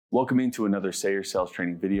Welcome into another Say Your Sales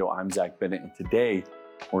training video. I'm Zach Bennett, and today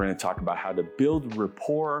we're going to talk about how to build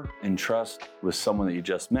rapport and trust with someone that you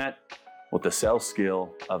just met with the sales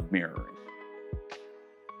skill of mirroring.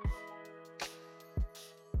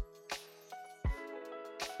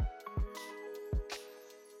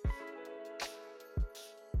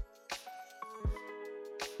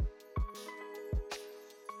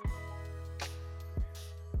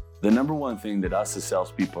 The number one thing that us as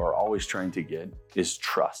salespeople are always trying to get is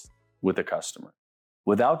trust with the customer.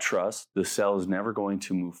 Without trust, the sale is never going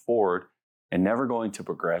to move forward and never going to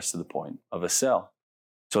progress to the point of a sale.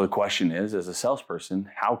 So the question is, as a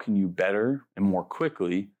salesperson, how can you better and more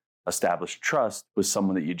quickly establish trust with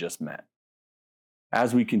someone that you just met?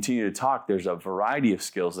 As we continue to talk, there's a variety of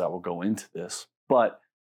skills that will go into this, but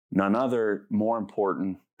none other more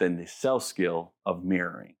important than the sales skill of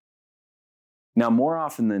mirroring. Now, more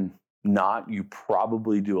often than not, you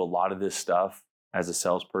probably do a lot of this stuff as a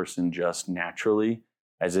salesperson just naturally,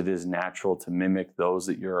 as it is natural to mimic those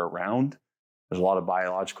that you're around. There's a lot of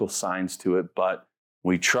biological signs to it, but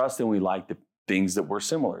we trust and we like the things that we're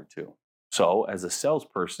similar to. So as a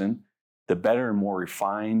salesperson, the better and more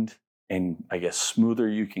refined and smoother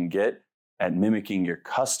you can get at mimicking your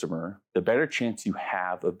customer, the better chance you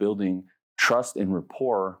have of building trust and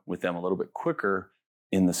rapport with them a little bit quicker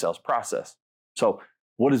in the sales process. So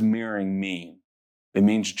what does mirroring mean? It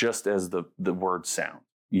means just as the word sounds.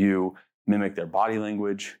 You mimic their body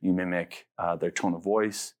language, you mimic their tone of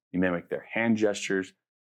voice, you mimic their hand gestures,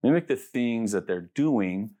 mimic the things that they're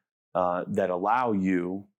doing that allow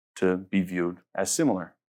you to be viewed as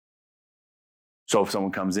similar. So if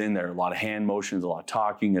someone comes in, there are a lot of hand motions, a lot of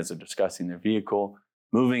talking as they're discussing their vehicle,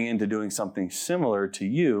 moving into doing something similar to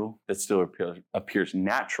you that still appears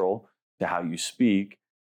natural to how you speak,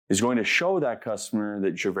 is going to show that customer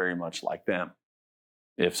that you're very much like them.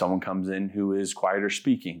 If someone comes in who is quieter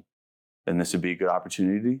speaking, then this would be a good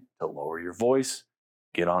opportunity to lower your voice,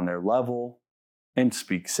 get on their level, and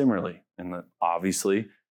speak similarly. And obviously,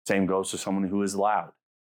 same goes to someone who is loud.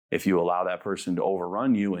 If you allow that person to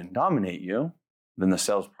overrun you and dominate you, then the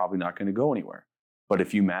sale is probably not going to go anywhere. But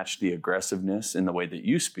if you match the aggressiveness in the way that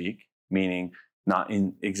you speak, meaning not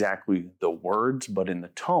in exactly the words, but in the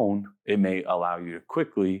tone, it may allow you to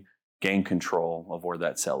quickly gain control of where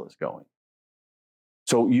that sale is going.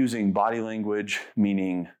 So using body language,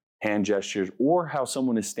 meaning hand gestures, or how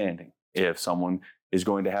someone is standing. If someone is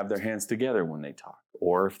going to have their hands together when they talk,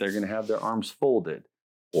 or if they're going to have their arms folded,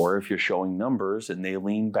 or if you're showing numbers and they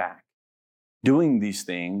lean back. Doing these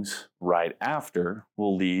things right after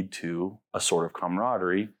will lead to a sort of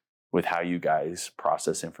camaraderie with how you guys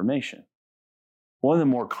process information. One of the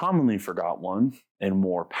more commonly forgot one and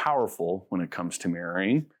more powerful when it comes to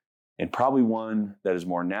mirroring, and probably one that is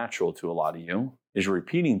more natural to a lot of you, is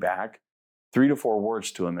repeating back 3 to 4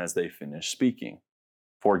 words to them as they finish speaking.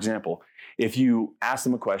 For example, if you ask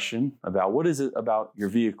them a question about what is it about your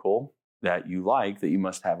vehicle that you like that you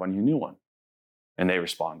must have on your new one, and they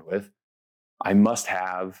respond with, I must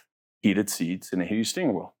have heated seats and a heated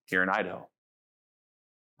steering wheel here in Idaho.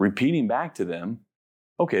 Repeating back to them,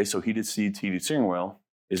 okay, so heated seats, heated steering wheel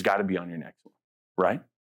has got to be on your next one, right?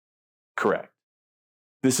 Correct.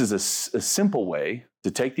 This is a simple way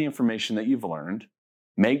to take the information that you've learned,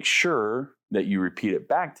 make sure that you repeat it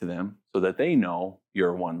back to them so that they know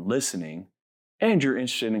you're one listening and you're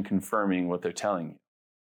interested in confirming what they're telling you.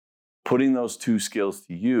 Putting those two skills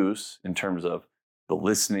to use in terms of the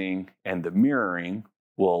listening and the mirroring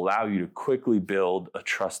will allow you to quickly build a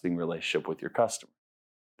trusting relationship with your customer.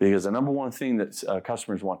 Because the number one thing that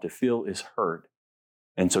customers want to feel is heard.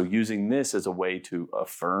 And so using this as a way to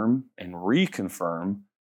affirm and reconfirm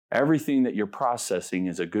everything that you're processing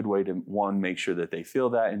is a good way to, one, make sure that they feel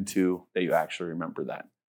that, and two, that you actually remember that.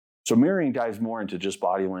 So mirroring dives more into just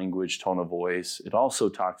body language, tone of voice. It also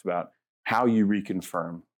talks about how you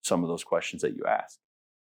reconfirm some of those questions that you ask.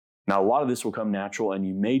 Now, a lot of this will come natural, and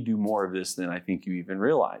you may do more of this than I think you even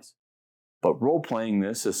realize. But role-playing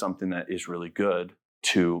this is something that is really good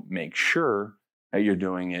to make sure that you're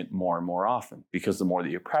doing it more and more often, because the more that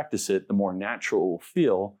you practice it, the more natural it will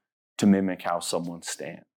feel to mimic how someone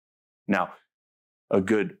stands. Now, a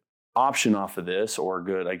good option off of this, or a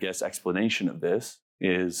good, explanation of this,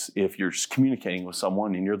 is if you're communicating with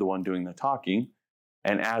someone and you're the one doing the talking,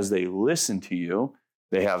 and as they listen to you,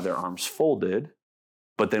 they have their arms folded,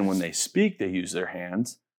 but then when they speak, they use their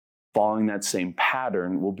hands. Following that same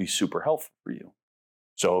pattern will be super helpful for you.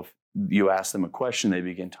 So if you ask them a question, they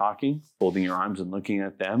begin talking, folding your arms and looking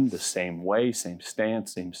at them the same way, same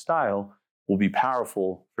stance, same style, will be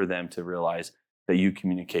powerful for them to realize that you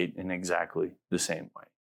communicate in exactly the same way.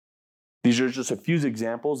 These are just a few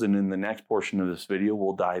examples, and in the next portion of this video,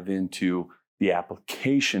 we'll dive into the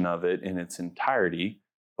application of it in its entirety.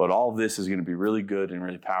 But all of this is going to be really good and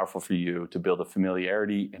really powerful for you to build a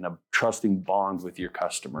familiarity and a trusting bond with your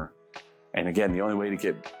customer. And again, the only way to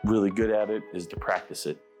get really good at it is to practice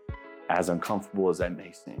it, as uncomfortable as that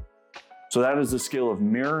may seem. So that is the skill of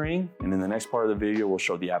mirroring. And in the next part of the video, we'll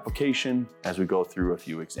show the application as we go through a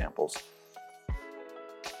few examples.